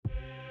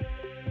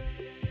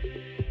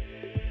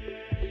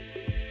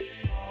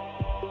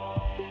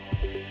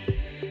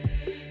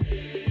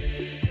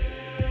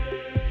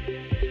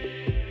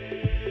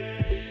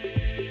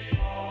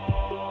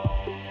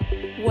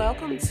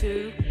welcome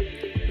to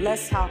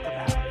Let's Talk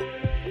About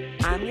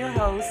It. I'm your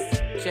host,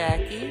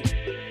 Jackie,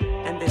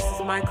 and this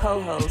is my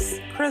co-host,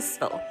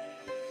 Crystal.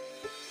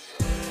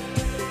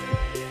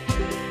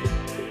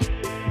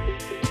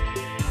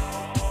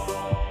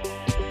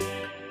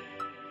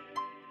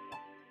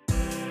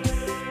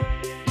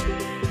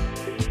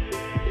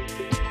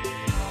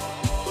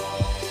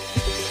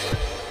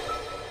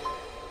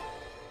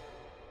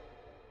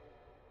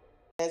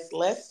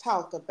 Let's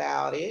talk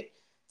about it.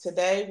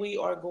 Today, we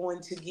are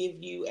going to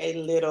give you a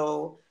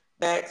little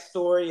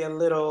backstory, a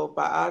little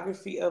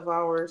biography of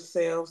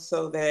ourselves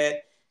so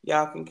that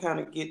y'all can kind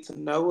of get to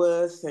know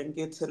us and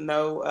get to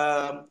know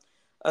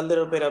a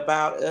little bit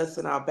about us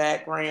and our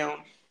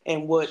background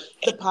and what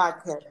the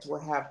podcast will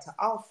have to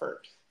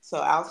offer. So,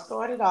 I'll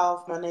start it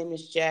off. My name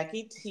is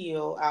Jackie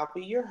Teal. I'll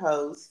be your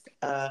host.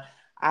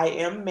 I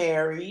am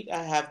married.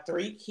 I have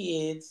three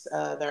kids.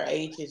 Their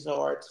ages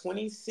are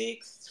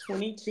 26,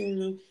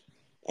 22,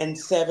 and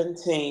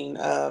 17.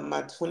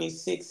 My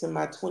 26 and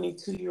my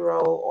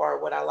 22-year-old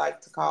are what I like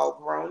to call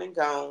grown and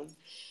gone.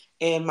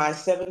 And my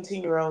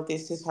 17-year-old,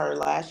 this is her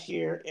last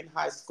year in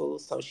high school,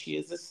 so she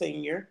is a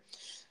senior.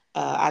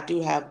 I do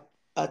have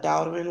a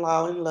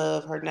daughter-in-law in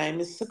love. Her name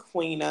is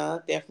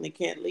Sequina. Definitely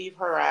can't leave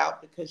her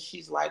out because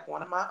she's like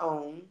one of my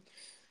own.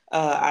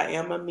 I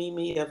am a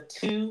Mimi of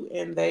two,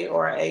 and they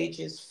are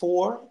ages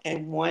 4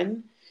 and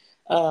 1.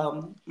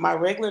 My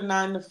regular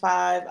 9 to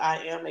 5, I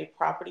am a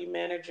property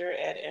manager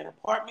at an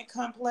apartment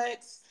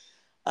complex.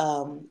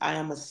 I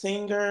am a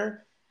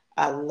singer.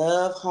 I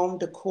love home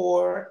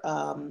decor.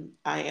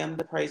 I am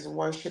the praise and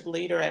worship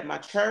leader at my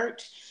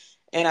church.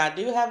 And I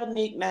do have a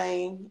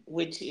nickname,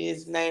 which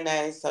is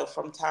Nene. So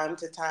from time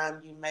to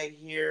time, you may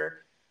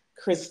hear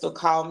Crystal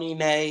call me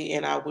Nay,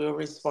 and I will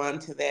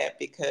respond to that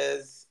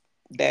because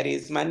that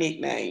is my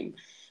nickname.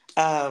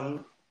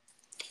 Um,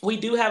 we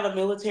do have a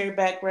military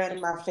background in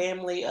my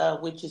family,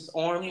 which is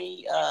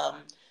Army.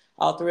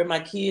 All three of my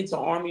kids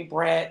are Army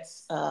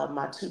brats.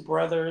 My two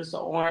brothers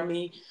are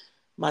Army.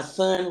 My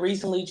son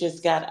recently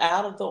just got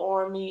out of the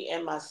Army,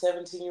 and my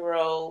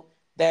 17-year-old,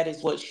 that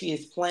is what she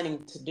is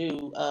planning to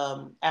do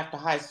after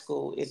high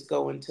school, is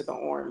go into the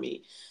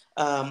Army.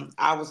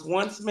 I was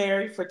once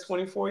married for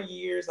 24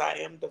 years. I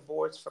am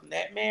divorced from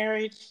that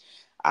marriage.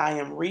 I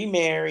am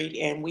remarried,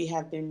 and we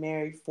have been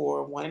married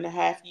for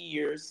 1.5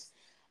 years.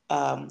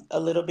 A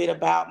little bit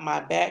about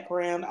my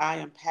background. I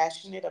am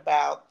passionate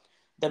about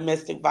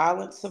domestic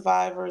violence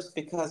survivors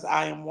because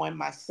I am one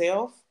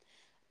myself.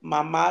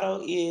 My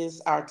motto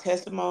is our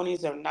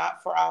testimonies are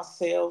not for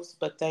ourselves,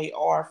 but they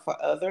are for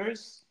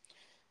others.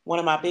 One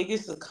of my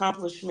biggest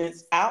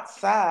accomplishments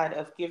outside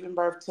of giving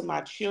birth to my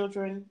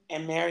children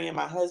and marrying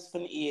my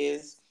husband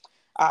is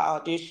I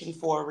auditioned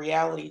for a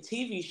reality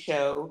TV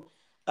show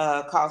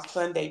called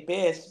Sunday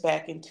Best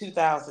back in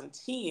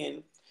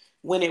 2010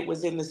 when it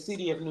was in the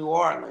city of New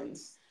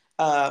Orleans.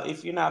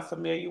 If you're not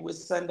familiar with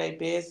Sunday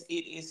Best,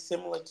 it is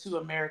similar to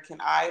American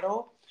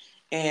Idol.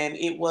 And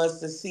it was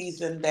the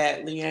season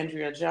that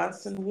Leandria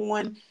Johnson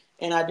won.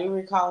 And I do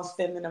recall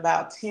standing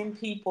about 10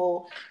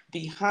 people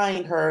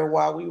behind her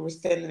while we were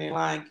standing in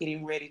line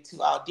getting ready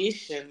to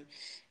audition.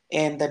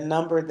 And the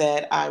number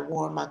that I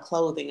wore in my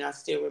clothing, I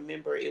still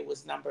remember it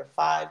was number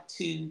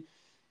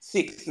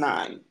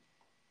 5269.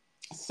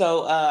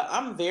 So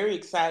I'm very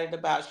excited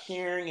about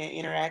sharing and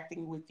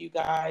interacting with you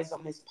guys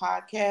on this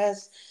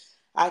podcast.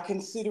 I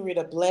consider it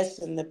a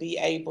blessing to be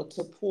able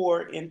to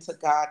pour into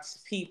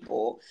God's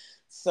people.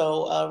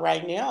 So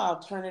right now, I'll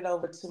turn it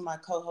over to my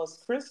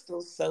co-host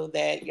Crystal so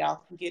that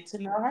y'all can get to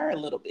know her a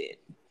little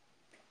bit.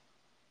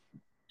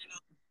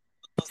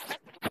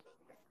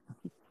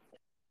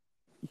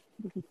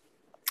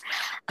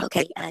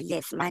 Okay,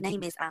 yes, my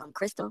name is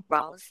Crystal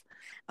Ross.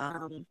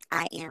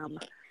 I am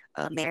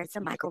married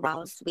to Michael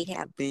Ross. We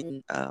have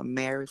been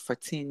married for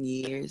 10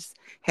 years,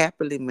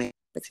 happily married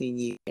for 10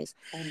 years.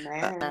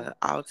 Amen.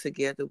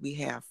 Altogether, we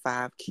have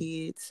 5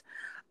 kids.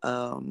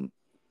 Um,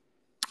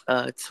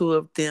 Two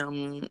of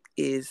them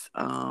is,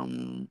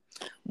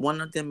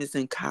 one of them is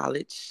in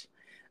college.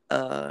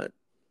 Uh,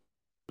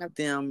 one of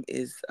them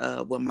is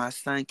with my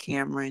son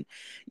Cameron.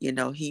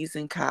 He's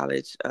in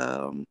college.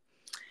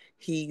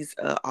 He's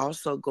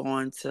also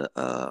going to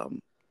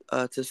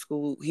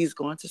school. He's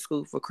going to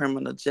school for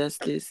criminal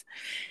justice.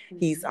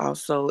 He's Mhm.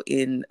 also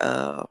in.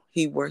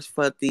 He works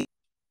for the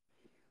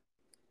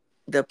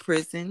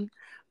prison.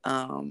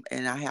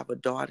 And I have a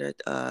daughter,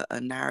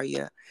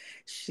 Anaria.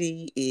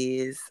 She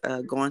is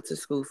going to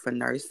school for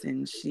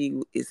nursing. She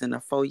is in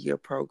a 4-year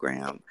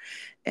program,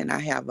 and I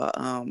have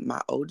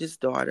my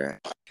oldest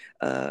daughter.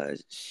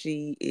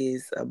 She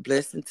is a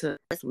blessing to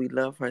us. We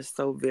love her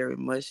so very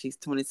much. She's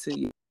 22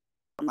 years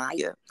old,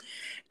 Maya.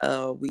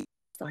 We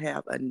also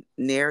have a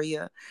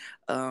Naria.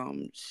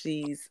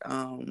 She's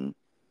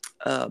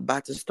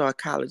about to start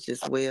college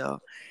as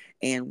well.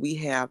 And we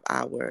have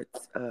our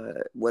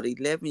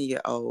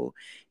 11-year-old.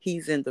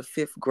 He's in the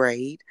 5th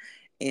grade,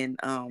 and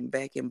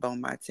back in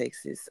Beaumont,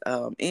 Texas.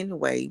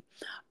 Anyway,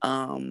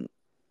 um,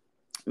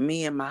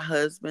 me and my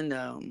husband,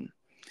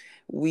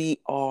 we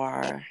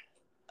are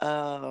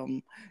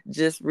um,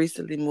 just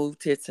recently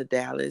moved here to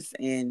Dallas,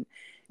 and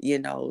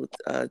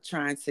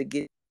trying to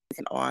get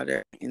in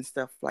order and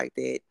stuff like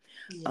that.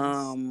 Yes.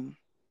 Um,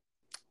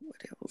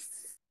 what else?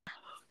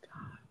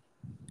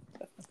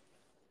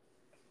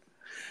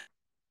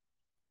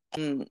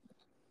 Mm,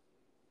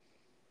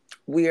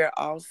 we are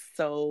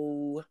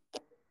also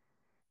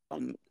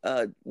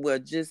well,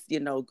 just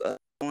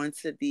going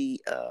to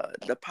the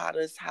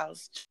Potter's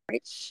House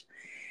Church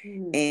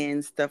Mm.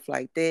 and stuff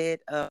like that.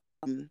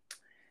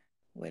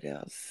 What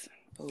else?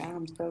 Oh,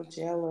 I'm so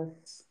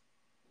jealous.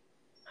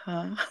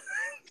 huh?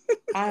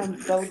 I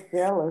am so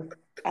jealous.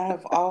 I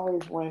have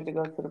always wanted to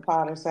go to the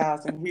Potter's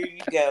house, and here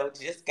you go.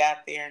 Just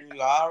got there, and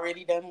you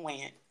already done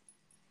went.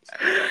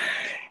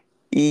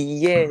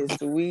 Yes,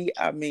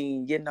 I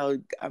mean,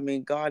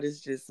 God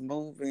is just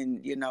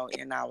moving, in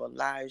our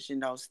lives,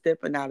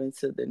 stepping out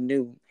into the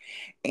new.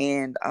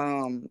 And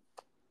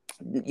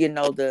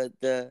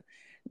the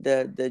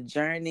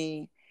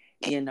journey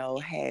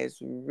has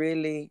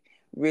really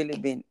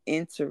been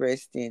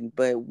interesting,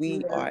 but we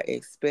Yeah. are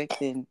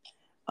expecting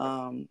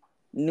um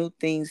new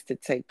things to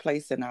take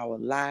place in our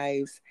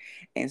lives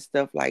and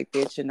stuff like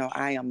that.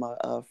 I am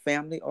a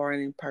family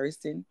oriented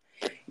person.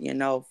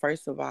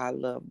 First of all, I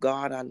love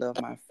God. I love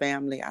my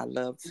family. I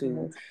love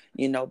to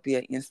Yes. be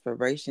an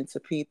inspiration to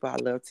people. I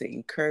love to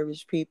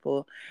encourage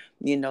people,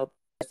 because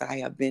I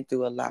have been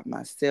through a lot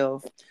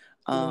myself.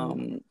 Yeah.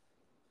 um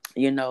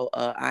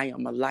I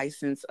am a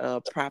licensed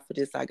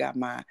prophetess. I got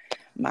my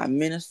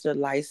minister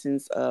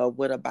license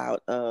what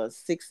about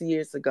 6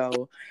 years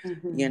ago.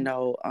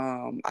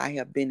 Mm-hmm. I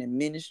have been in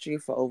ministry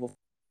for over 14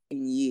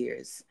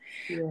 years.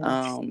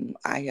 Yes.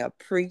 I have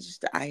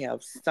preached, I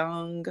have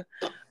sung.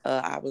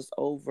 I was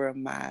over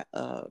my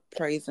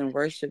praise and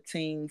worship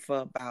team for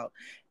about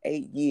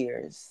 8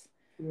 years.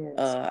 Yes.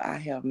 I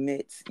have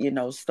met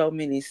so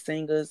many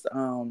singers.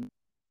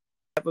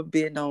 Never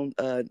been on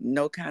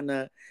no kind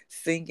of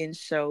singing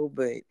show,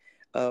 but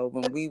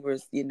when we were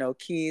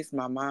kids,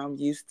 my mom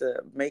used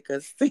to make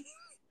us sing.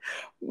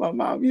 My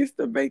mom used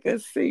to make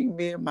us sing,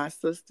 me and my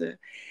sister,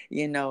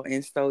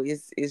 and so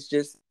it's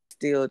just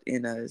instilled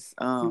in us.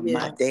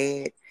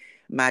 Yes.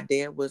 My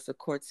dad was a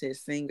quartet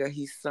singer.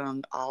 He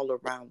sung all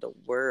around the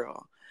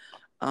world.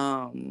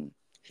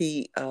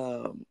 He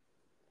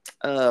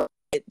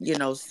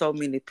so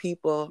many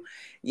people,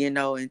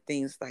 and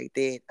things like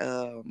that.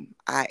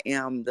 I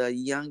am the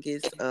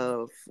youngest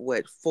of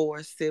what,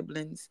 four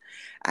siblings.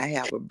 I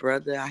have a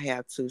brother. I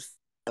have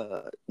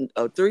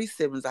three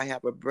siblings. I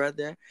have a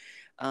brother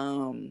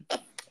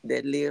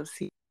that lives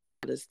here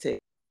in Dallas, Texas.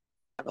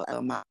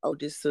 My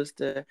oldest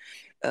sister,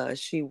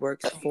 she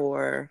works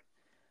for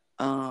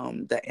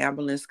the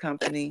ambulance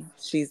company.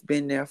 She's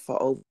been there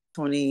for over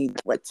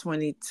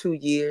 22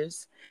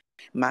 years.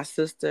 My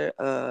sister,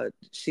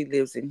 she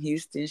lives in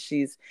Houston.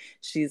 She's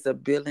a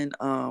billing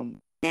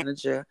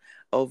manager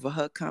over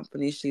her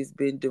company. She's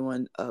been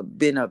a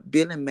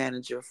billing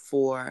manager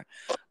for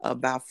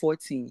about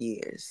 14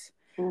 years.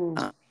 Mm.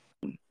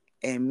 Um,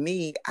 and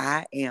me,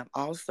 I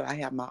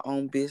have my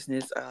own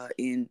business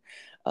in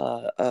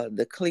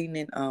the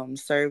cleaning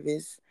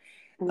service.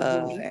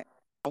 Mm-hmm. And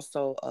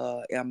also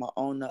am a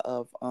owner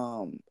of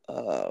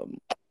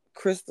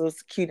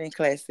Crystal's Cute and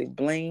Classic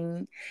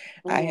Bling.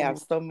 I have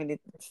Mm.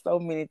 so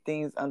many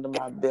things under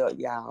my belt,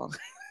 y'all.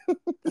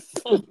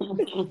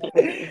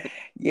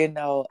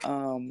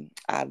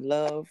 I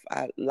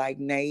like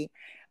Nate.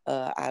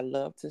 I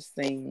love to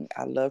sing.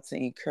 I love to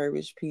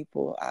encourage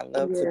people. I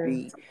love to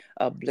be Yes.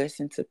 a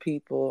blessing to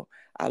people.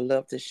 I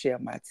love to share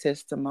my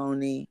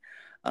testimony.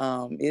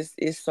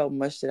 It's so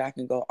much that I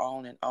can go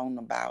on and on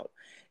about,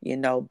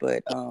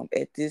 but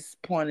at this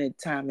point in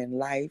time in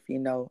life,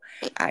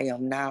 I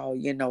am now,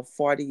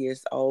 40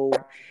 years old,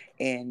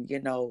 and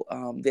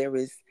there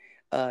is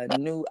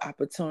new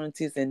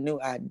opportunities and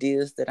new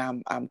ideas that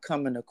I'm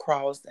coming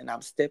across, and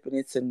I'm stepping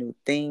into new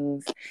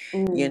things,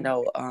 you Mm.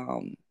 know,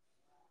 um,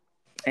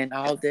 and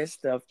all that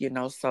stuff,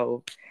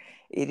 So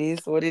it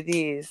is what it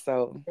is.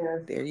 So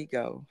Yes. there you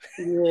go.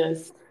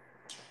 Yes.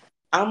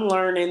 I'm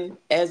learning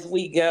as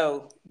we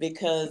go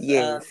because,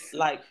 Yes.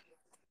 like,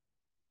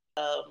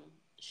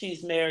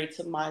 she's married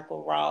to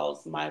Michael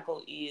Rawls.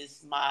 Michael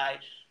is my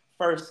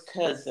first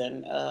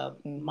cousin.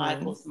 Mhm.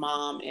 Michael's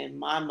mom and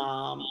my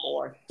mom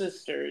are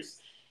sisters,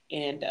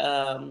 and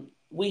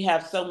we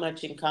have so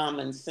much in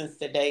common since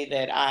the day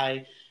that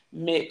I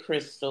met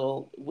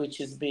Crystal, which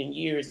has been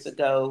years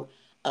ago.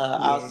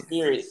 Our Yes.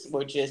 spirits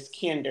were just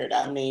kindred.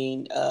 I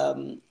mean,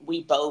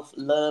 we both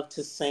love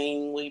to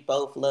sing. We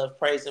both love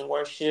praise and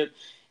worship.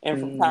 And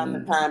from time to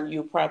Mm. time,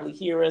 you'll probably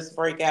hear us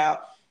break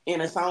out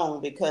in a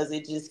song because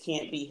it just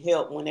can't be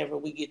helped whenever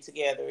we get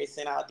together. It's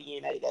in our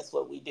DNA. That's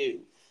what we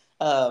do.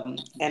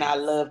 And I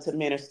Yes. love to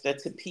minister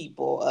to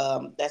people.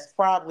 That's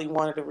probably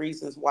one of the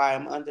reasons why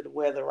I'm under the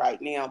weather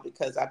right now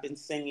because I've been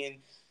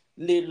singing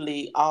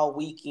literally all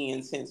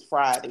weekend since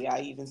Friday.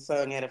 I even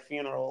sung at a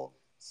funeral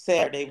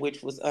Saturday,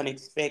 which was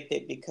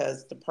unexpected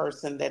because the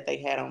person that they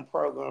had on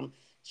program,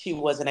 she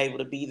wasn't able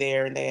to be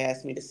there and they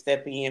asked me to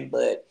step in.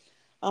 But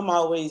I'm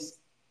always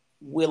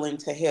willing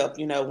to help,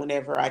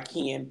 whenever I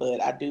can,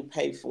 but I do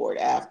pay for it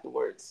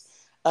afterwards.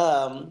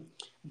 But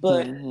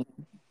Mhm.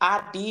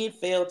 I did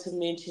fail to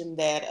mention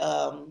that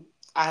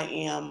I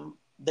am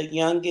the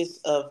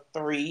youngest of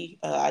three.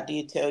 I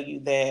did tell you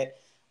that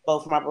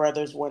both my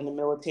brothers were in the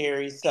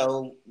military.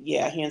 So,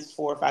 yeah,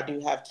 henceforth, I do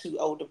have two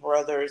older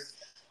brothers.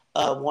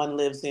 One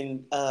lives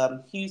in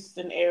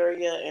Houston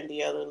area and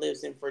the other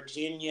lives in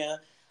Virginia.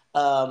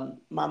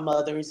 My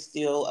mother is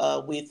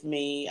still with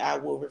me. I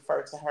will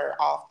refer to her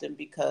often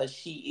because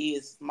she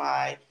is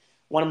my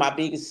one of my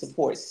biggest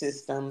support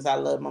systems. I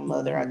love my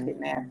mother. I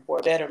couldn't Mhm. ask for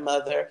a better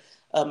mother.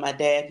 My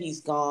dad,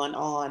 he's gone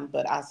on,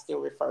 but I still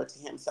refer to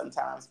him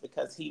sometimes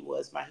because he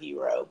was my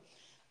hero.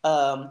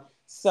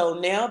 So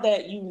now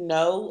that you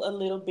know a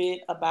little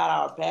bit about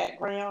our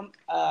background,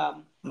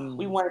 we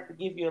Mhm. wanted to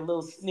give you a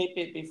little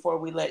snippet before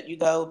we let you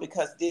go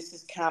because this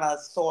is kind of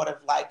sort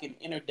of like an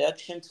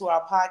introduction to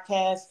our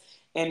podcast.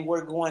 And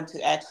we're going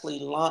to actually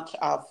launch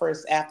our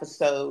first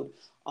episode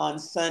on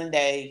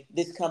Sunday,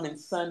 this coming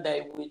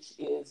Sunday, which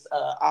is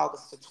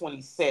August the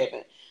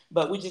 27th.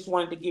 But we just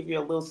wanted to give you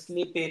a little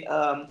snippet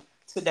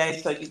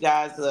today so you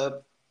guys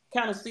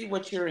kind of see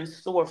what you're in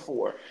store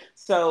for.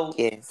 So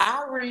Yes.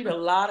 I read a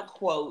lot of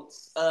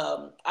quotes.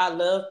 I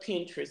love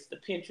Pinterest, the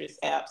Pinterest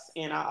apps,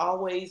 and I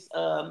always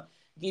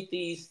get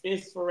these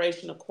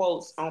inspirational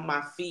quotes on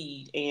my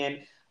feed.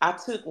 And I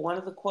took one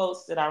of the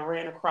quotes that I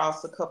ran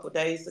across a couple of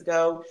days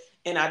ago,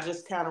 and I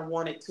just kind of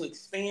wanted to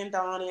expand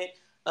on it,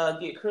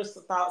 get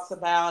Crystal thoughts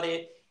about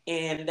it,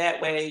 and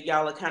that way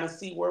y'all will kind of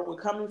see where we're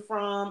coming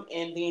from,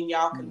 and then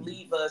y'all can Mhm.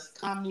 leave us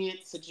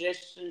comments,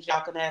 suggestions,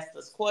 y'all can ask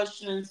us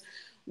questions.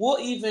 We'll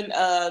even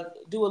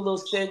do a little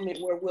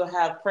segment where we'll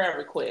have prayer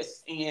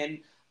requests,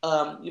 and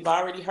you've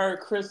already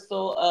heard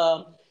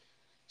Crystal.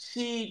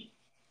 She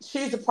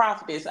she's a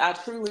prophetess. I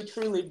truly,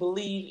 truly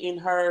believe in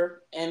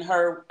her and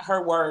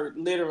her word.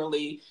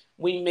 Literally,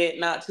 we met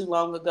not too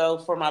long ago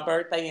for my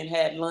birthday and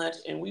had lunch,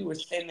 and we were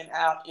standing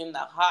out in the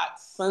hot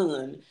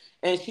sun,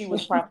 and she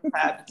was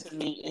prophesying to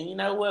me. And you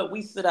know what?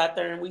 We stood out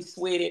there and we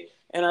sweated,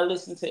 and I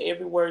listened to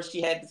every word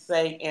she had to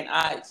say, and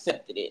I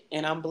accepted it,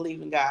 and I'm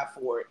believing God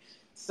for it.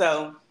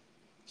 So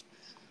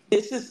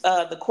this is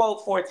the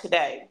quote for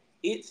today.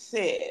 It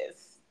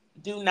says,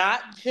 "Do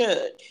not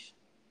judge.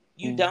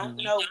 You don't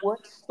Mhm. know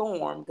what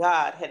storm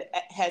God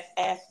has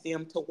asked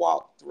them to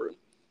walk through."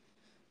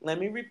 Let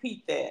me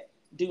repeat that.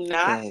 Do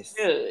not Yes.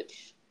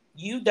 judge.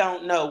 You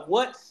don't know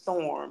what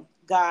storm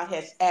God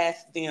has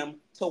asked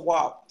them to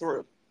walk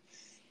through.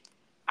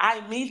 I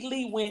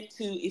immediately went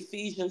to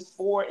Ephesians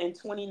 4 and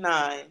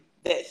 29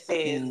 that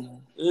says,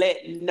 Mhm.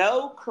 "Let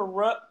no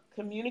corrupt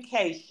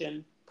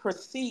communication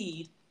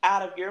proceed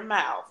out of your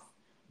mouth,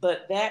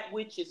 but that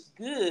which is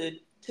good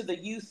to the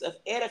use of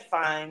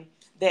edifying,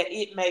 that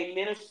it may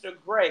minister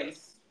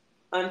grace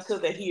unto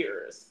the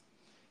hearers."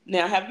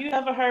 Now, have you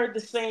ever heard the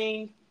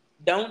saying,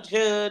 "Don't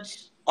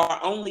judge,"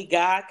 or "Only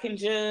God can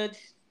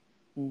judge"?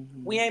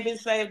 We Mhm. ain't been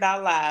saved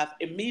our life.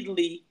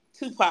 Immediately,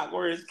 Tupac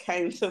words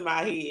came to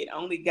my head.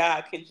 Only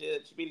God can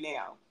judge me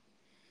now.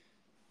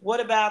 What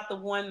about the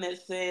one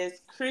that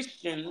says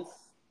Christians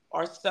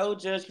are so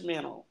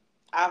judgmental?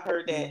 I've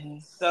heard that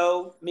Mhm.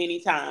 so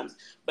many times.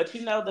 But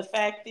the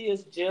fact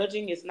is,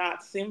 judging is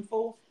not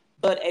sinful,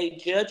 but a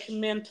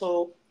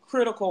judgmental,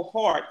 critical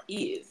heart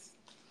is.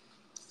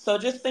 So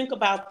just think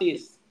about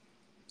this.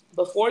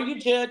 Before you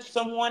judge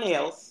someone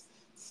else,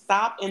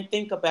 stop and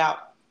think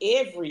about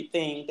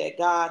everything that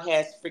God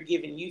has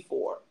forgiven you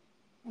for.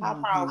 How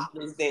Mhm.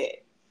 powerful is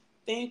that?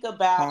 Think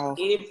about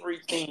Powerful.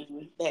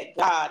 everything that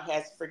God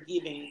has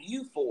forgiven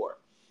you for.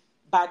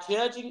 By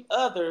judging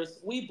others,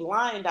 we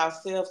blind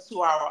ourselves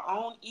to our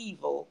own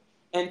evil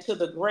and to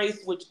the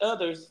grace which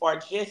others are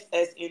just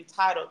as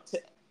entitled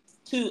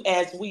to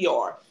as we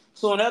are.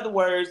 So, in other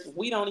words,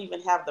 we don't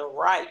even have the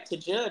right to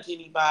judge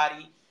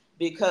anybody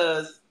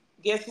because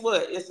guess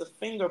what? It's a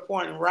finger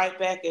pointing right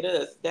back at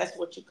us. That's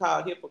what you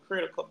call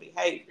hypocritical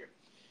behavior.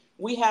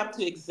 We have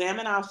to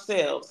examine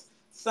ourselves.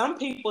 Some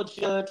people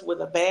judge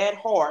with a bad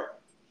heart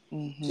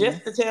Mhm.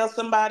 just to tell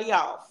somebody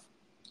off.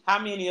 How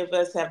many of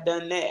us have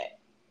done that?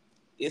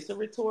 It's a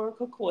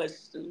rhetorical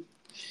question.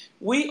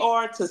 We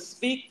are to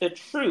speak the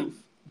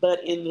truth,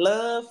 but in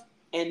love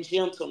and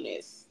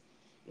gentleness.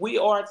 We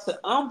are to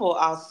humble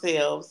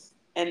ourselves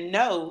and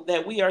know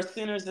that we are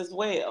sinners as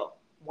well.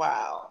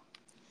 Wow.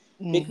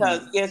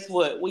 Because Mhm. guess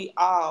what? We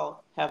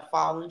all have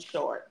fallen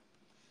short.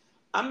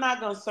 I'm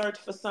not going to search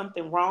for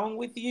something wrong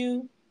with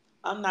you.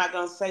 I'm not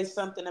going to say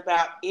something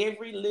about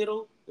every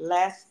little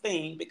last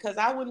thing because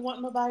I wouldn't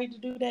want nobody to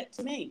do that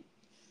to me.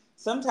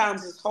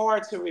 Sometimes it's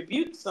hard to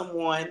rebuke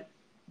someone,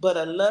 but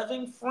a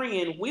loving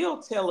friend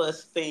will tell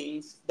us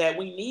things that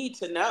we need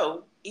to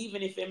know,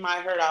 even if it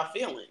might hurt our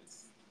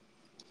feelings.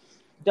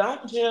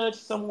 Don't judge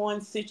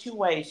someone's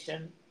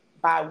situation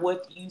by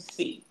what you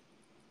see.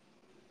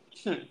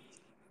 Hmm.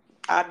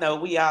 I know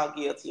we all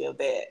guilty of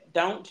that.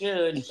 Don't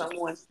judge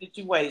someone's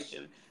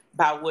situation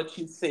by what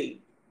you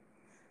see.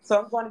 So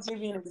I'm going to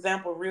give you an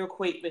example real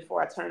quick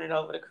before I turn it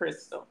over to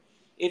Crystal.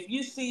 If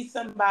you see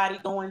somebody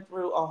going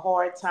through a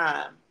hard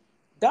time,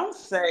 Don't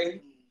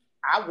say,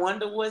 I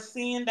wonder what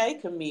sin they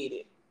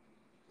committed.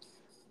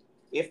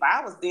 If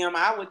I was them,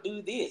 I would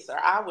do this or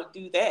I would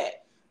do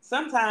that.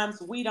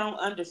 Sometimes we don't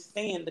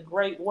understand the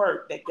great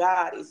work that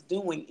God is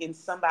doing in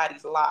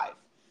somebody's life.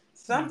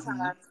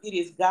 Mm-hmm. Sometimes it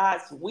is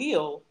God's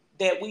will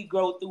that we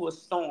go through a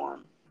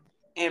storm.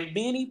 And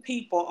many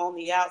people on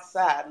the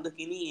outside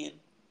looking in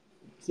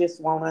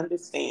just won't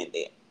understand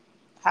it.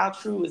 How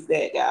true is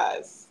that,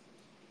 guys?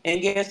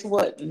 And guess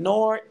what?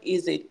 Nor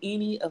is it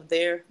any of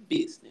their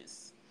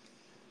business.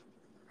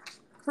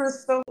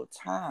 Crystal?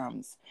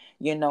 Times,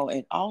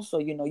 and also,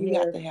 you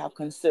have Yes, to have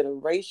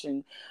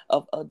consideration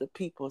of other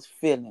people's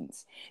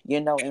feelings,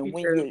 and be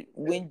when true.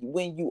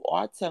 you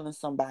are telling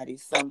somebody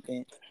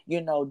something,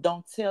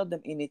 don't tell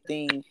them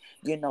anything,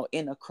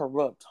 in a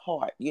corrupt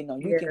heart. You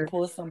can Yes,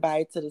 pull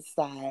somebody to the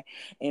side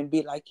and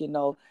be like,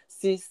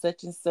 sis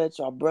such and such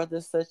or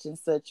brother such and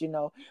such.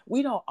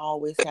 We don't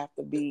always have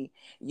to be,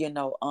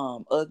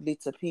 ugly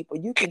to people.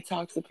 You can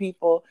talk to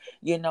people,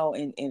 and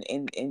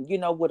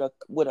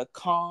with a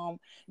calm,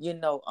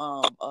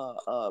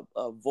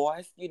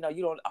 voice. You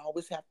don't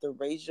always have to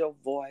raise your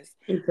voice,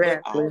 but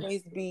exactly.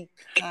 always be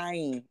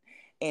kind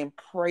and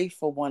pray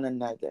for one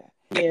another.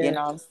 You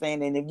know Yes, what I'm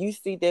saying? And if you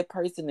see that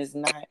person is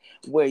not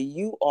where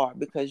you are,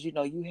 because you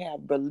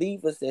have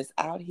believers that's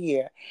out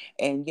here,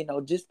 and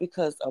just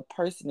because a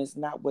person is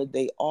not where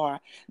they are,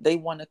 they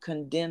want to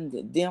condemn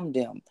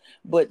them.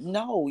 But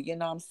no,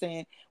 what I'm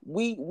saying,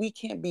 we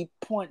can't be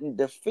pointing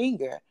the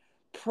finger.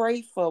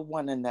 Pray for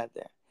one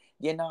another.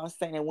 You know what I'm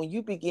saying? And when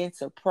you begin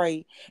to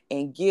pray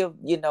and give,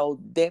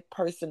 that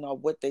person or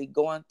what they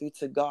going through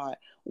to God,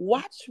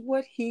 watch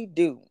what he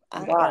do.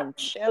 I am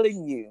watch.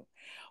 telling you,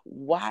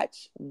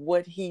 watch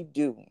what he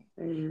do.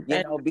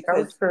 And so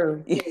Because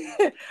true.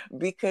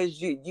 because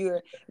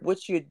you're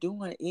what you're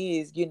doing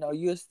is,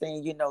 you're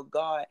saying,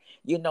 God,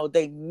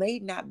 they may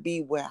not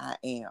be where I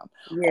am,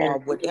 or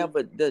Yes,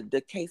 whatever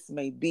the case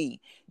may be.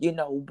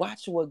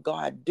 Watch what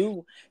God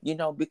do,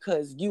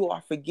 because you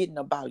are forgetting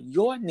about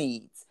your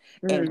needs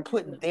and mm,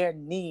 putting their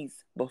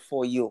needs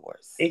before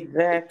yours.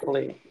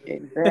 exactly.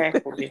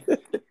 Exactly.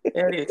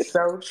 That is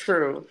so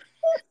true.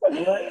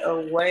 What a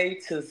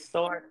way to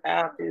start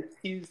out this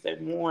Tuesday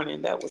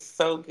morning. That was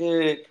so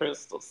good,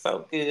 Crystal.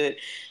 So good.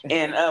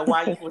 And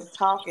while you was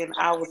talking,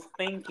 I was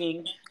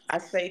thinking, I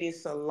say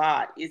this a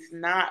lot. It's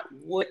not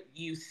what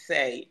you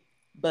say,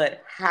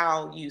 but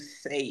how you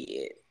say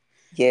it.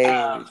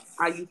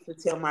 I Yes. used to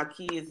tell my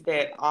kids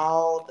that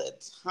all the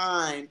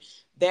time.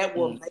 That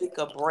will Mm, make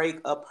or break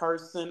a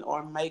person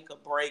or make or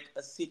break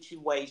a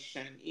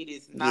situation. It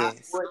is not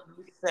yes. what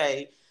you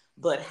say,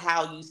 but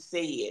how you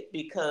say it.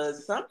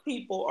 Because some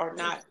people are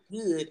not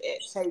good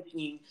at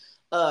taking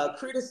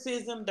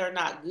criticism. They're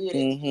not good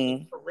at taking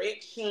Mm-hmm.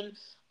 correction.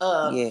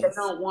 They Yes.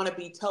 don't want to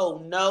be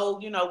told no,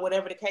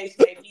 whatever the case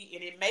may be.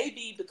 And it may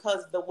be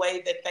because the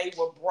way that they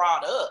were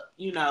brought up.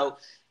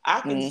 I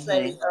can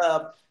say,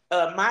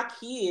 Mm-hmm. my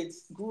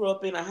kids grew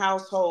up in a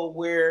household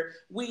where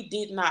we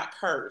did not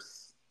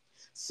curse.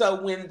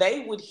 So when they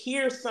would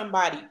hear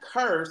somebody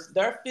curse,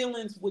 their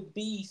feelings would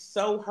be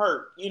so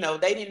hurt. They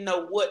didn't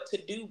know what to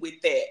do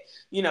with that.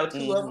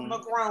 Two of them Mm-hmm. are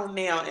grown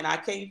now, and I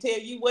can't tell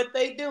you what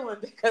they doing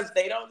because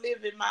they don't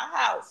live in my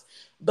house.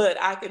 But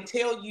I can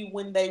tell you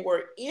when they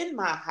were in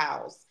my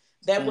house,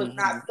 that was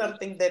not Mm-hmm.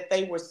 something that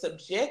they were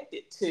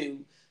subjected to.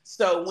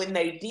 So when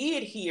they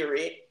did hear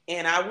it,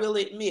 and I will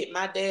admit,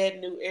 my dad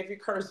knew every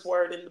curse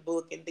word in the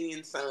book and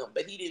then some,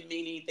 but he didn't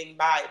mean anything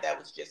by it. That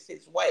was just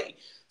his way.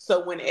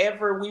 So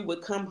whenever we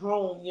would come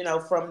home,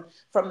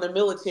 from the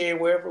military,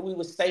 wherever we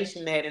were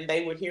stationed at, and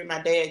they would hear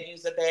my dad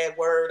use a bad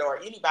word or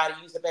anybody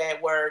use a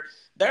bad word,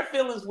 their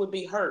feelings would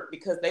be hurt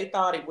because they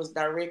thought it was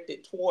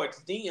directed towards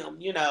them.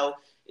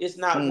 It's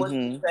not what you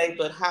Mm-hmm. say,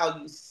 but how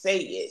you say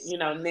it.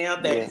 Now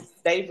that Yeah.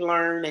 they've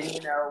learned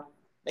and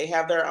they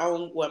have their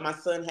own. Well, my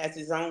son has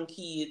his own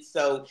kids,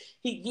 so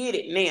he get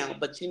it now.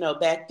 But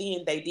back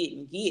then they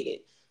didn't get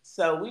it.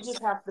 So we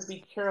just have to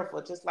be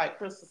careful. Just like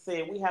Crystal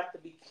said, we have to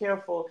be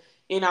careful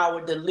in our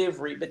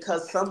delivery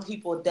because some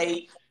people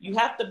you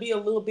have to be a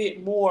little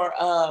bit more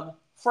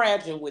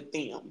fragile with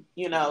them.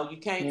 You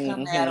can't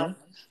come at them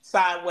Mm-hmm.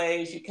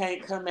 sideways. You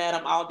can't come at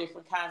them all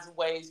different kinds of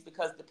ways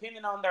because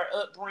depending on their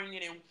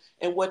upbringing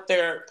and what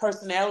their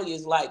personality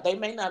is like, they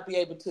may not be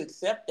able to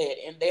accept that,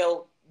 and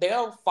they'll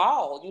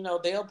fall.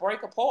 They'll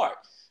break apart.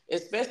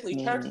 Especially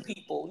church Mm-hmm.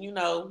 people.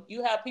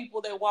 You have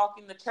people that walk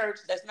in the church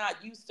that's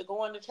not used to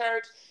going to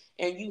church,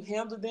 and you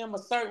handle them a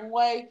certain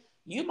way,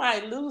 you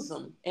might lose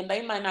them, and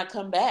they might not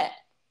come back.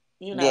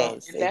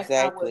 Yes, And that's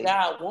not what exactly.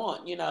 God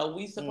wants.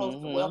 We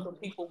supposed to Mm-hmm. welcome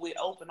people with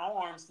open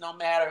arms, no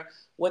matter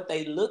what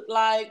they look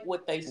like,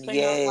 what they sound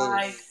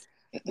like. Yes.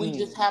 We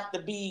just have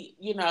to be,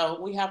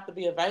 we have to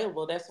be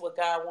available. That's what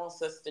God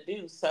wants us to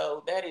do.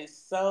 So that is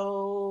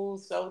so,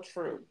 so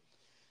true.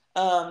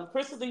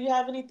 Crystal, do you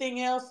have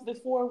anything else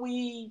before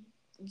we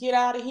get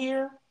out of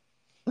here?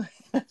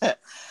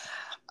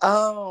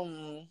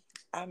 um,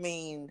 I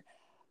mean,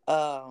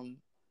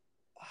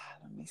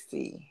 let me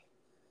see.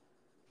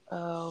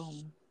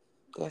 Um,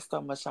 There's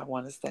so much I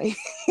want to say.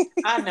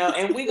 I know,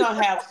 and we're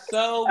gonna have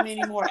so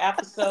many more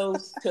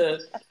episodes to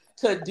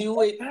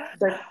do it.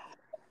 But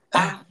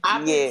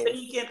I've been Yes.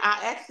 thinking.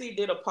 I actually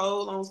did a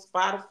poll on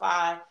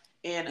Spotify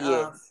and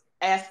Yes.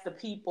 asked the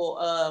people,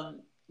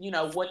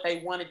 what they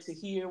wanted to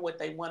hear, what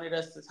they wanted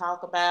us to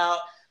talk about.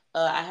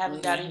 I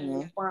haven't got any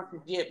Mm-hmm.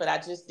 responses yet, but I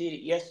just did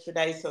it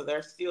yesterday, so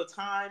there's still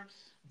time.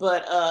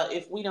 But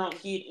if we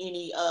don't get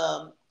any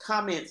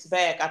comments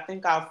back, I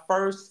think our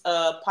first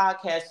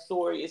podcast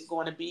story is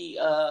going to be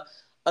a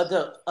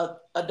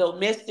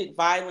domestic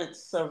violence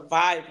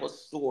survival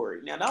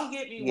story. Now, don't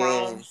get me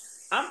wrong.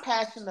 I'm Yes.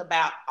 passionate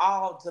about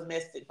all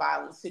domestic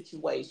violence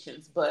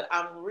situations, but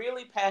I'm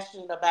really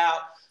passionate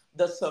about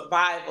the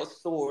survival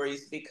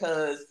stories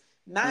because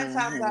nine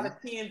times out Mm-hmm.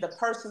 of 10, the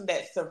person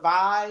that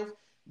survived,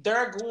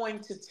 they're going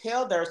to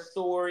tell their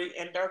story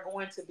and they're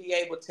going to be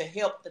able to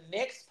help the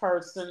next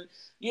person.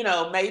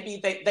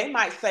 Maybe they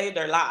might save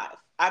their life.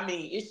 I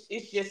mean,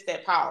 it's just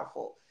that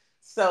powerful.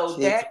 So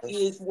that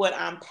is Jesus. what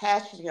I'm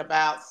passionate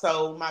about.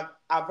 So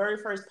our very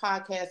first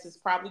podcast is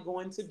probably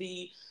going to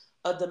be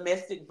a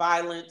domestic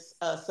violence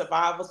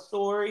survival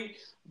story.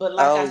 But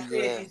like Oh I said,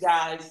 you yes.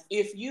 guys,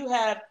 if you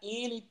have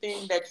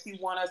anything that you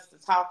want us to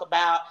talk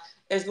about,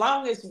 as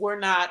long as we're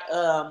not,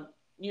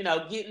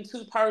 getting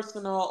too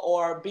personal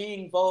or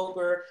being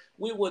vulgar,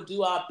 we will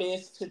do our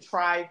best to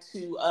try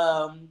to,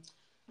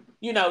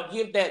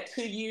 give that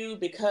to you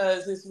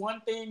because it's one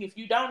thing if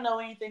you don't know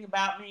anything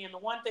about me. And the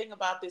one thing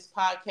about this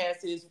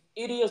podcast is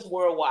it is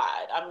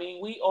worldwide. I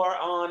mean, we are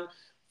on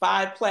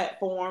 5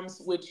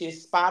 platforms, which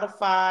is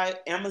Spotify,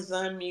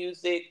 Amazon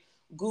Music,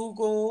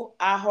 Google,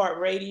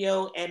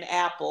 iHeartRadio, and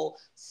Apple.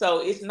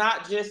 So it's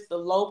not just the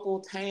local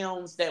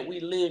towns that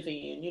we live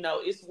in,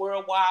 it's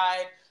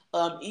worldwide.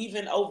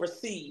 Even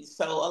overseas.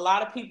 So a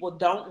lot of people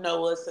don't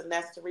know us, and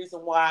that's the reason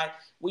why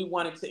we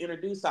wanted to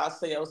introduce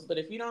ourselves. But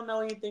if you don't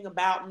know anything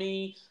about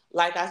me,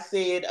 like I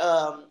said,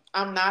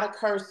 I'm not a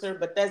cursor,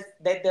 but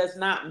that does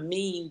not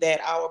mean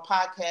that our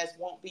podcast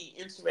won't be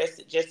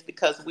interested just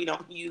because we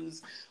don't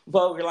use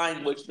vulgar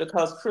language.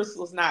 Because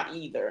Crystal's not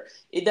either.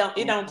 It don't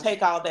Mm-hmm.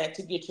 take all that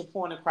to get your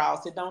point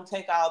across. It don't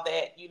take all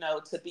that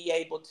to be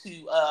able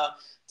to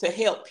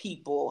help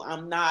people.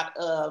 I'm not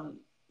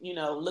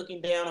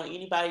looking down on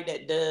anybody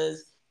that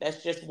does.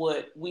 That's just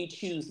what we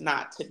choose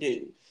not to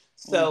do.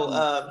 So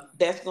Mm-hmm.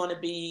 that's going to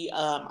be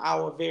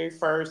our very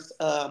first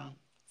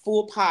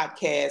full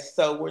podcast.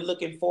 So we're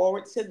looking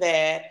forward to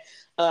that.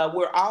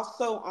 We're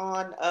also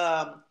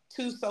on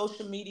 2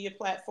 social media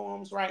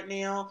platforms right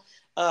now.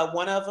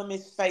 One of them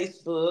is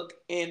Facebook,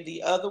 and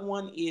the other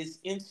one is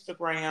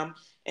Instagram.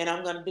 And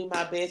I'm going to do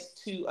my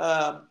best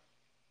to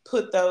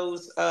put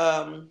those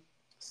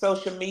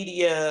social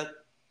media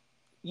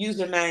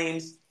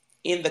usernames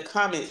in the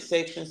comment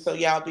section so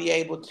y'all be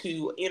able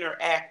to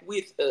interact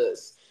with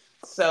us.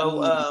 So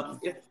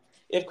Mm-hmm.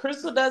 if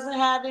Crystal doesn't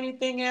have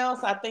anything else,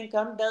 I think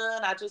I'm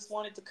done. I just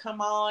wanted to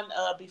come on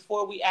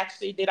before we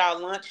actually did our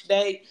lunch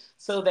date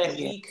so that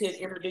we could Yes.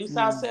 introduce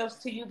Mm. ourselves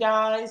to you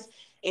guys.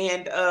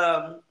 And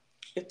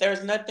if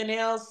there's nothing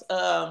else,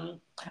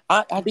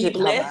 I be just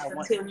have blessed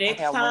until I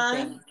next have one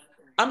time. thing.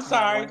 I'm I have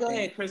sorry. one Go thing.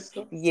 ahead,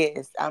 Crystal.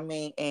 Yes, I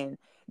mean, and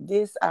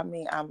this, I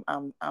mean,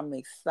 I'm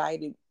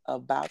excited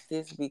about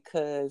this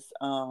because,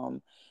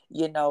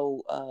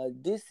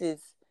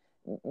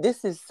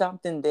 this is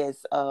something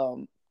that's,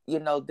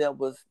 that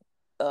was,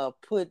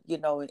 put,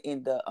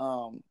 in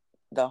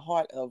the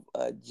heart of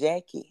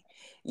Jackie,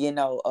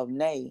 of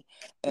Nay,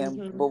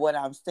 and Hmm. but what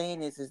I'm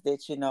saying is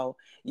that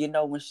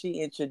when she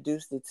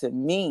introduced it to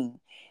me,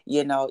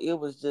 it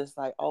was just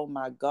like, oh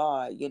my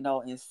God,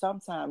 and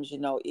sometimes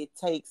it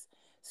takes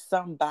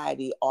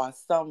somebody or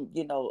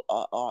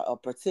or a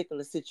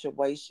particular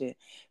situation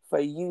for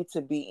you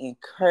to be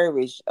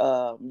encouraged,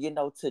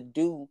 to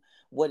do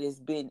what has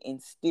been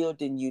instilled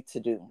in you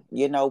to do.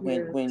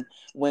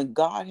 When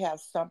God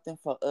has something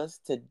for us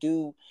to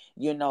do,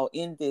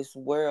 in this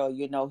world,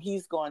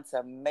 He's going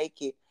to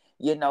make it.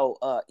 He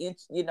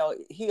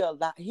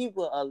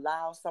will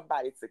allow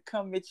somebody to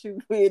come at you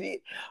with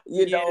it,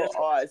 Yeah.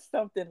 or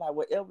something, like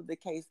whatever the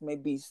case may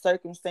be,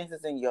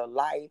 circumstances in your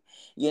life,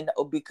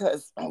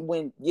 because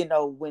when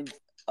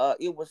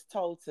it was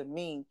told to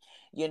me,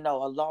 a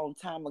long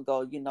time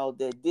ago,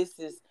 that this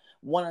is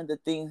one of the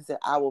things that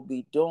I will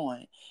be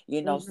doing.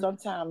 Hmm.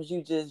 Sometimes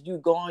you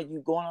going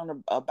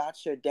on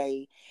about your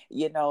day,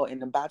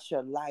 and about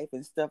your life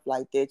and stuff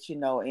like that,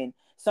 and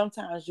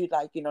sometimes you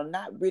like,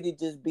 not really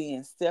just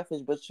being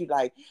selfish, but you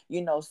like,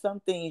 some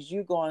things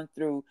you going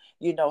through,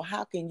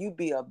 how can you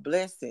be a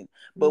blessing?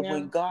 But Yeah.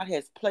 when God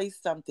has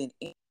placed something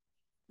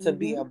to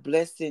be a Hmm.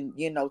 blessing,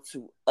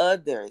 to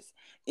others,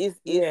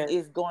 Yes.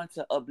 is going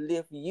to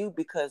uplift you,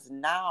 because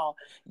now,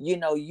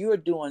 you're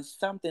doing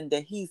something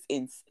that He's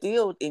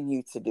instilled in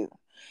you to do.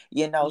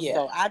 Yeah.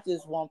 So I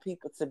just want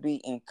people to be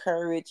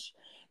encouraged.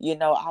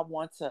 I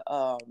want to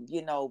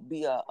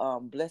be a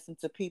blessing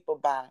to people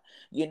by,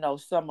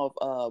 some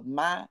of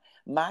my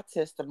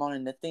testimony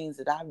and the things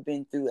that I've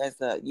been through as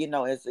a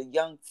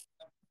young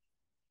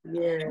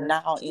Yes.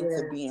 now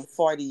into being Yes.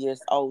 40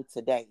 years old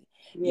today.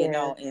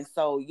 Yeah. And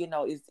so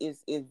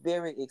it's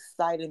very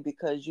exciting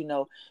because you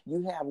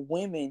have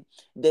women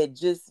that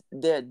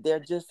they're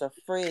just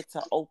afraid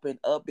to open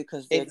up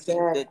because they think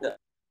that Exactly. the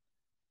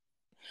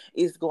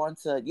is going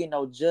to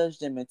judge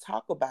them and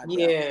talk about them.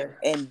 Yeah.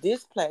 And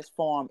this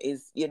platform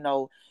is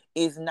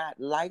not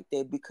like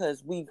that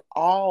because we've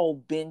all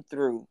been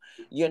through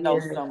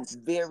some Yes.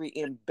 very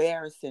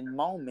embarrassing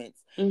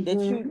moments that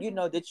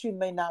Mhm. that you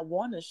may not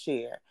want to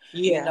share,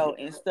 Yeah.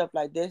 and stuff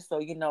like that. So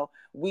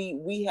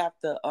we have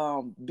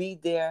to be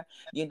there,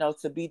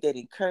 to be that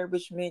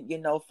encouragement,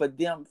 for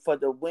them, for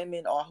the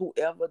women or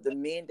whoever, the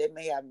men that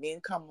may have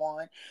men come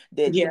on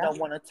that Yeah.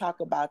 want to talk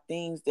about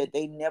things that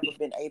they never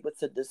been able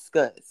to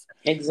discuss.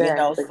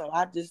 Exactly. So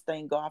I just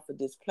thank God for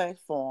this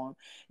platform,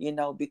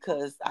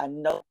 because I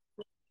know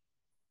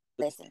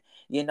lesson,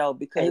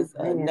 because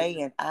Amen.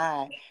 Nay and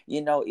I,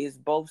 is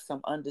both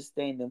some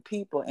understanding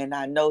people, and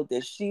I know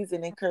that she's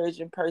an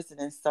encouraging person,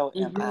 and so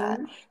am I.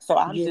 Mhm. So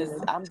Yeah.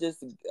 I'm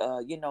just,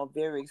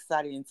 very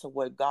excited into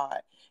what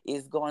God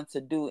is going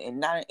to do, and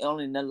not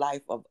only in the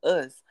life of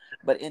us,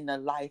 but in the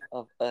life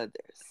of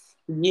others.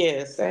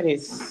 Yes, that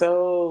is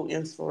so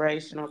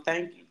inspirational.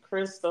 Thank you,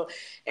 Crystal.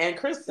 And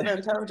Crystal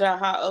done told y'all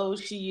how old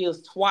she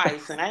is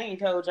twice, and I ain't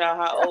told y'all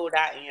how old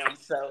I am.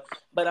 So,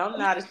 but I'm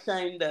not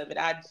ashamed of it.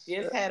 I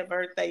just had a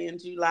birthday in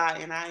July,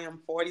 and I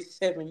am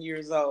 47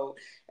 years old,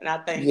 and I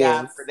thank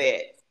God for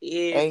Yes. that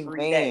every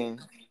day. Amen.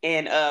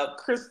 And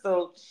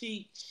Crystal,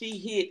 she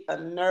hit a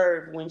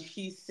nerve when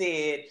she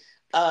said,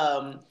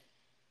 um,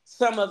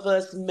 some of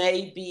us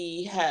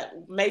maybe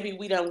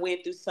we done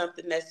went through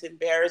something that's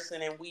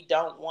embarrassing and we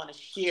don't want to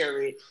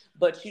share it,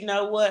 but you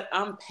know what,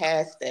 I'm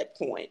past that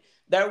point.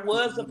 There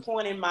was a Mhm.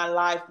 point in my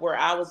life where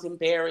I was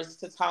embarrassed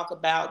to talk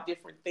about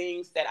different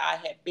things that I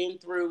had been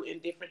through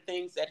and different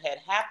things that had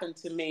happened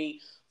to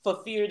me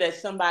for fear that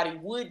somebody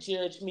would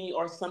judge me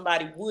or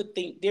somebody would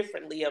think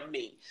differently of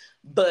me.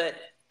 But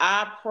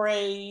I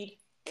prayed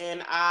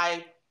and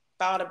I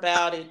thought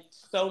about it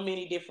so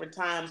many different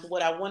times,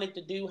 what I wanted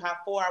to do, how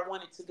far I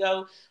wanted to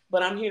go.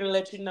 But I'm here to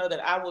let you know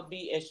that I will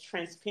be as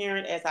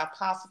transparent as I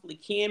possibly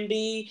can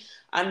be.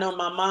 I know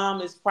my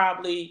mom is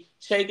probably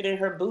shaking in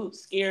her boots,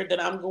 scared that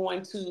I'm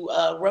going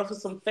to ruffle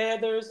some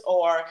feathers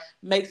or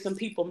make some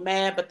people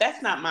mad, but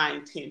that's not my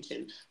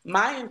intention.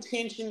 My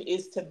intention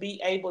is to be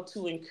able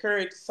to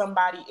encourage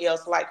somebody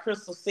else, like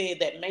Crystal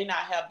said, that may not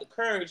have the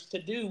courage to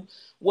do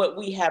what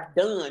we have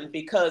done,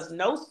 because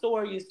no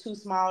story is too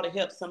small to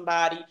help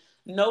somebody.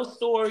 No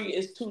story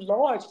is too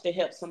large to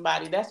help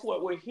somebody. That's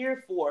what we're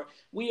here for.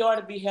 We are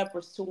to be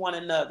helpers to one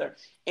another.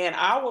 And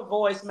our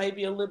voice may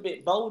be a little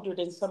bit bolder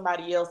than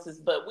somebody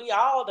else's, but we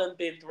all done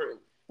been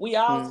through. We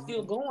all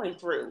still Mhm. going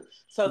through.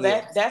 So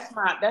Yes.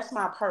 that's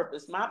my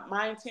purpose.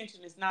 My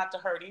intention is not to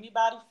hurt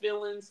anybody's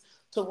feelings,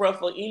 to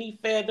ruffle any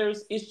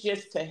feathers. It's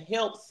just to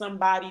help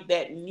somebody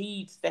that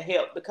needs the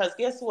help. Because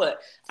guess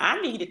what?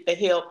 I needed the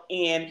help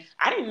and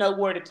I didn't know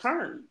where to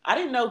turn. I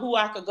didn't know who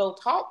I could go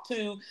talk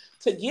to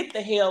get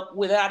the help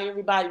without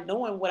everybody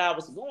knowing what I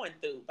was going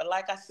through. But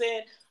like I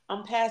said,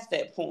 I'm past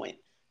that point.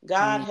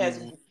 God has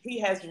Mhm. He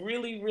has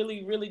really,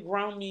 really, really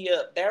grown me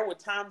up. There were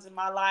times in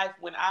my life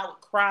when I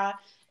would cry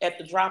at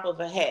the drop of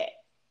a hat.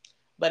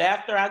 But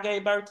after I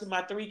gave birth to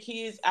my three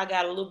kids, I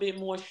got a little bit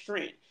more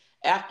strength.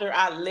 After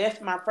I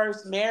left my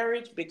first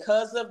marriage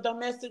because of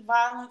domestic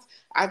violence,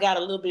 I got a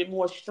little bit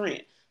more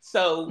strength.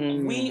 So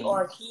we Mm.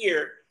 are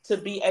here to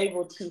be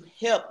able to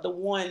help the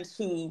ones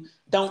who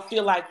don't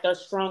feel like they're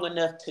strong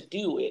enough to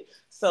do it.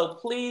 So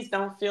please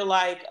don't feel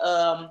like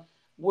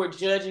we're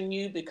judging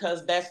you,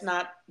 because that's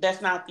not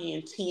the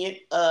intent.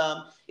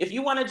 If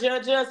you want to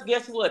judge us,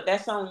 guess what?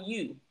 That's on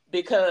you,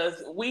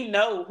 because we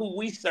know who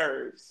we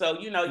serve. So,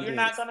 you're not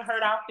Yes. going to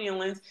hurt our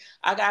feelings.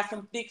 I got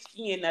some thick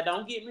skin. Now,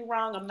 don't get me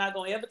wrong. I'm not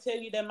going to ever tell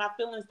you that my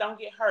feelings don't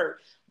get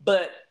hurt,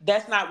 but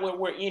that's not what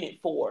we're in it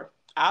for.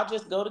 I'll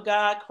just go to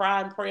God,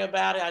 cry and pray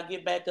about it. I'll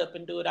get back up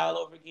and do it all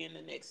over again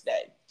the next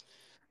day.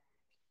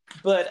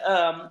 But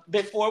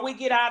before we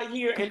get out of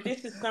here, and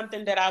this is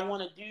something that I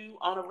want to do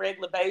on a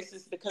regular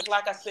basis, because,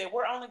 like I said,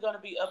 we're only going to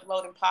be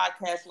uploading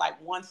podcasts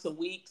like once a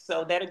week,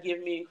 so that'll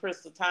give me and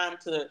Crystal time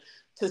to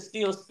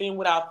still spend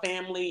with our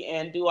family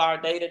and do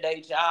our day to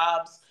day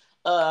jobs.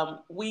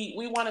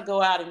 We want to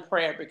go out in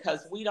prayer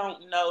because we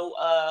don't know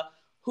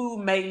who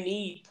may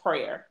need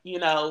prayer,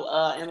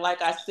 and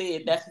like I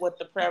said, that's what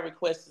the prayer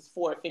request is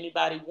for. If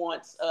anybody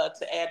wants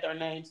to add their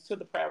names to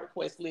the prayer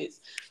request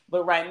list,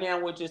 but right now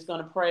we're just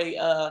going to pray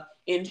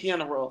in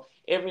general.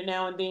 Every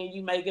now and then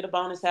you may get a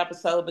bonus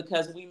episode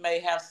because we may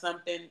have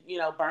something,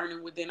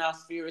 burning within our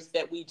spirits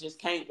that we just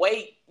can't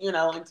wait,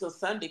 until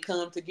Sunday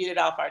come to get it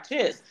off our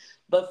chest.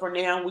 But for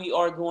now, we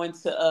are going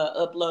to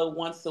upload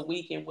once a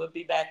week, and we'll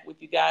be back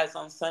with you guys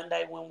on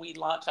Sunday when we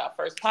launch our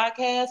first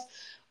podcast.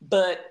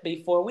 But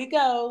before we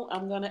go,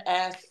 I'm going to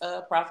ask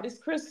Prophetess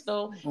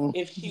Crystal Mm.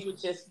 if she would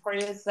just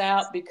pray us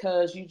out,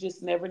 because you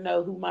just never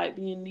know who might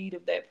be in need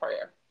of that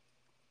prayer.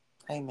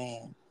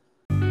 Amen.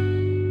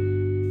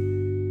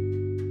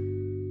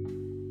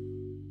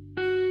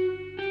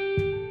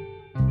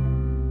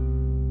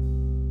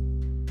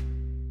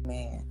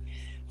 Amen.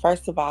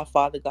 First of all,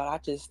 Father God, I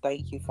just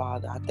thank you,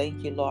 Father. I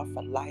thank you, Lord,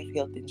 for life,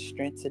 health, and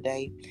strength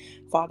today.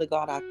 Father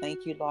God, I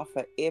thank you, Lord,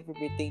 for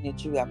everything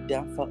that you have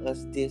done for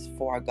us this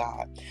far,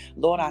 God.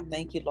 Lord, I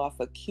thank you, Lord,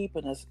 for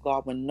keeping us,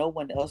 God, when no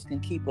one else can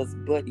keep us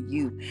but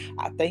you.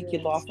 I thank you,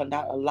 Lord, Yes, for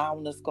not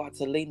allowing us, God,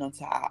 to lean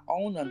onto our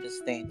own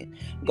understanding,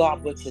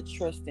 God, but to yes,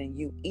 trust in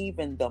you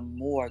even the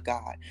more,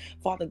 God.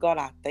 Father God,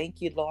 I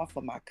thank you, Lord,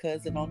 for my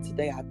cousin on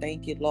today. I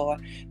thank you, Lord,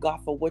 God,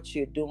 for what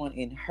you're doing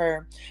in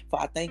her.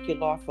 For I thank you,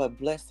 Lord, for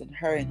blessing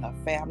her and her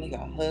family,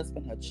 her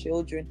husband, her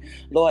children,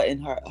 Lord,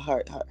 and her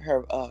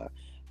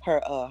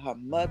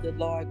mother,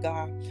 Lord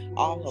God,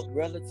 all her yes,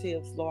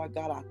 relatives, Lord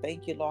God. I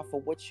thank you, Lord,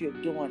 for what you're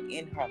doing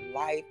in her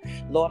life.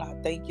 Lord, I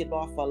thank you,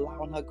 Lord, for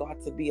allowing her, God,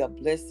 to be a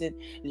blessing,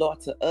 Lord,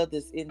 to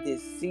others in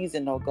this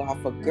season, oh God,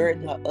 for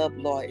girding her up,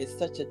 Lord, in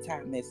such a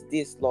time as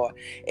this, Lord,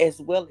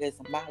 as well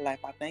as my life.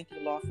 I thank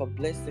you, Lord, for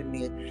blessing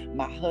me,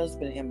 my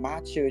husband, and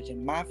my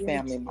children, my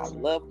family, yes, my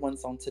Lord. loved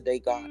ones on today,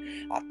 God.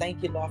 I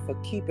thank you, Lord, for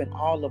keeping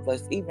all of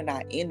us, even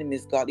our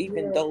enemies, God,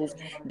 even Yes, those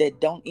Lord.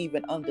 that don't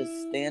even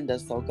understand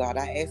us, oh God.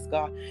 I ask,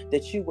 God,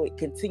 that you would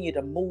continue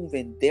to move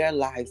in their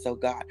lives, oh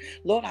God.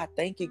 Lord, I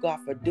thank you, God,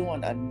 for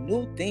doing a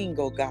new thing,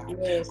 oh God.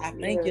 Yes, I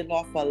thank yes, you,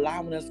 Lord, for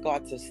allowing us,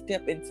 God, to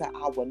step into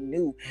our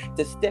new,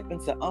 to step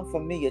into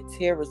unfamiliar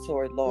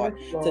territory, Lord,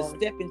 yes, to Lord.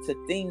 step into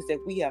things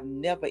that we have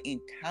never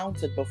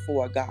encountered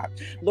before, God.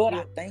 Lord,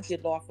 I thank Yes, you,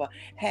 Lord, for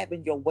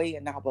having your way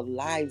in our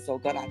lives, oh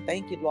God. I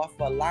thank you, Lord,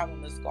 for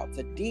allowing us, God,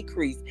 to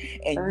decrease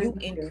and you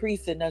thank you.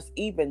 increasing us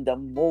even the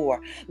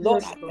more.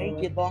 Lord, Yes, I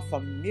thank Lord. you, Lord,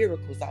 for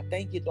miracles. I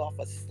thank you, Lord,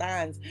 for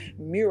signs,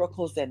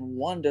 miracles, and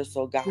wonders,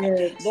 oh God.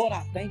 Yes, Lord,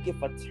 I thank you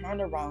for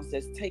turnarounds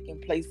that's taking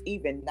place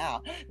even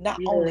now,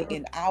 not only yes,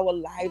 in our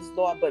lives,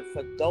 Lord, but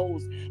for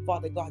those,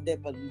 Father God,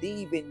 that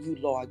believe in you,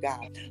 Lord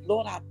God.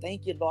 Lord, I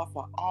thank you, Lord,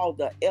 for all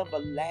the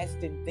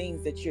everlasting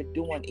things that you're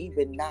doing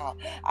even now.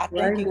 I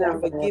thank right you, God,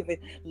 now, for Lord. giving,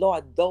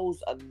 Lord,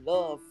 those a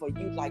love for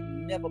you like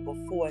never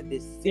before in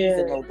this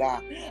season, Yes, oh God.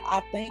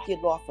 I thank you,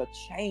 Lord, for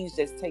change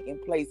that's taking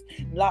place,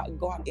 Lord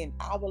God, in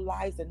our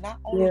lives, and not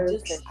only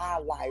just in yes,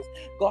 our lives,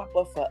 God,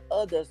 but for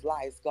others'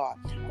 lives, God.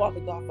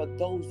 Father God, for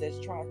those that's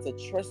trying to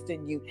trust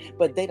in you,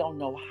 but they don't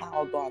know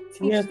how, God.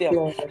 Teach yes, them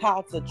Lord.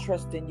 how to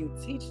trust in you.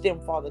 Teach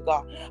them, Father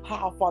God,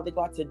 how, Father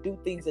God, to do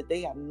things that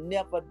they have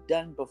never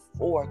done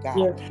before,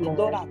 God. Yes, Lord,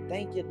 Lord. I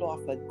thank you,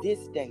 Lord, for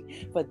this day.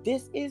 For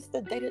this is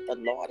the day that the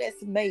Lord has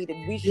made,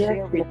 and we Yes,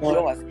 shall Lord.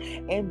 rejoice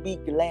and be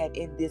glad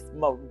in this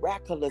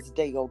miraculous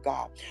day, oh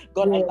God.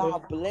 God, Yes, allow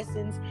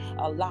blessings,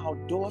 allow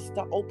doors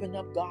to open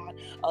up, God.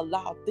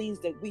 Allow things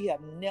that we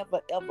have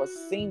never ever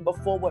seen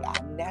before with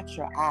our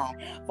natural eye,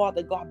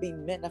 Father God, be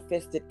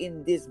manifested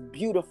in this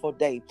beautiful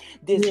day,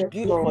 this yes,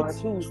 beautiful Lord.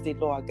 Tuesday,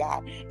 Lord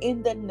God,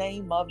 in the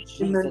name of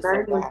In the Jesus,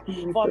 oh name God. of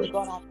Father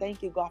God, Jesus. I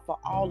thank you, God, for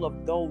all of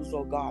those,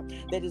 oh God,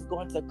 that is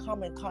going to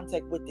come in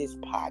contact with this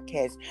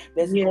podcast,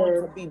 that's going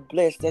Yes, to be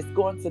blessed, that's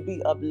going to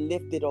be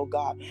uplifted, oh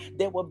God,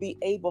 that will be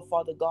able,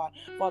 Father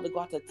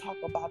God, to talk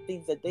about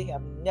things that they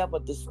have never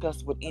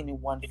discussed with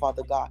anyone,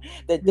 Father God,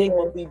 that they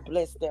will yes, be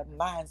blessed, their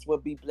minds will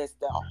be blessed,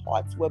 their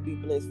hearts will be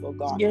blessed, oh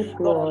God. yes,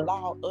 God, Lord.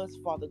 allow us,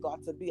 Father God,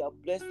 to be a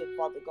blessing,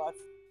 Father God, to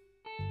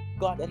those,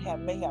 God,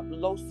 that may have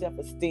low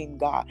self-esteem,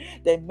 God,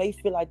 that may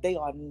feel like they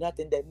are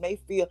nothing, that may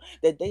feel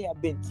that they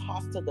have been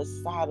tossed to the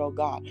side, oh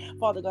God.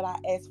 Father God,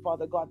 I ask,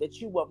 Father God,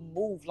 that you will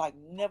move like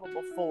never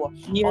before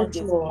on Yes,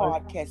 this Lord.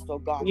 podcast, oh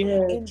God.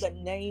 In Yes. the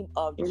name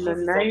of In the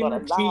Jesus, oh name God,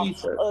 of allow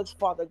Jesus. us,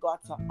 Father God,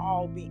 to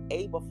all be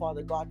able,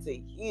 Father God, to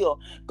heal,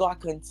 God,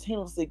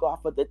 continuously, God,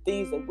 for the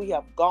things that we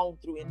have gone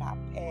through in our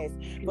past,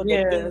 for the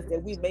Yes. things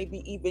that we may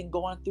be even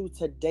going through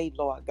today,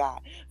 Lord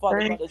God.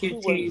 Father God, Thank you,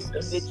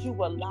 that Jesus. you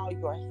will allow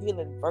your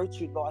healing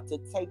virtue, Lord, to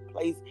take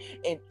place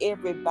in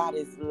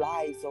everybody's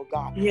lives, oh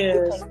God. Yes.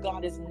 Because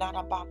God, is not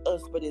about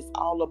us, but it's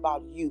all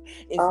about you.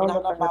 It's All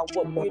not about about you,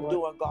 what we're Lord.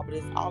 doing, God, but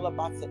it's all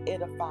about to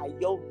edify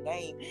your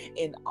name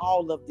in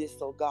all of this,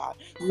 oh God.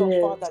 So,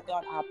 Yes. Father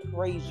God, I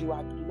praise you,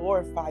 I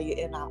glorify you,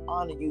 and I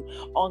honor you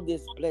on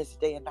this blessed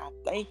day. And I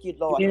thank you,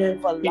 Lord, Yes,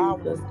 for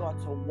allowing Jesus. us, God,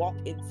 to walk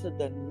into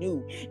the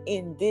new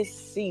in this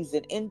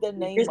season in the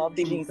name This of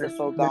season. Jesus,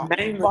 oh In God. the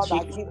name of Father,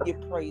 I Jesus. give you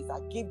praise, I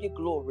give you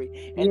glory,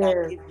 and I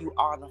Yes. give you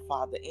honor,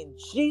 Father, in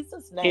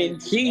Jesus' name, In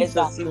as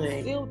I Jesus'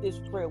 name. seal this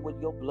prayer with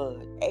your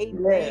blood.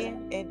 Yes.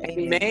 Amen and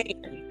amen. Amen.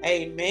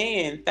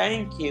 Amen.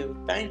 Thank you.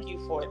 Thank you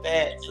for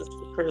that,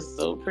 Sister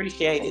Crystal.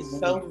 Appreciate it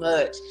so Amen.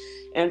 much.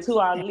 And to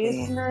our Amen.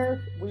 listeners,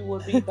 we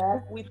will be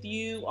back with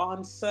you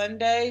on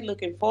Sunday.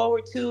 Looking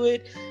forward to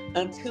it.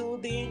 Until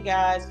then,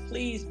 guys,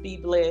 please be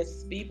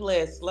blessed. Be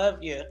blessed. Love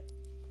you.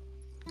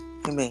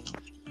 Amen.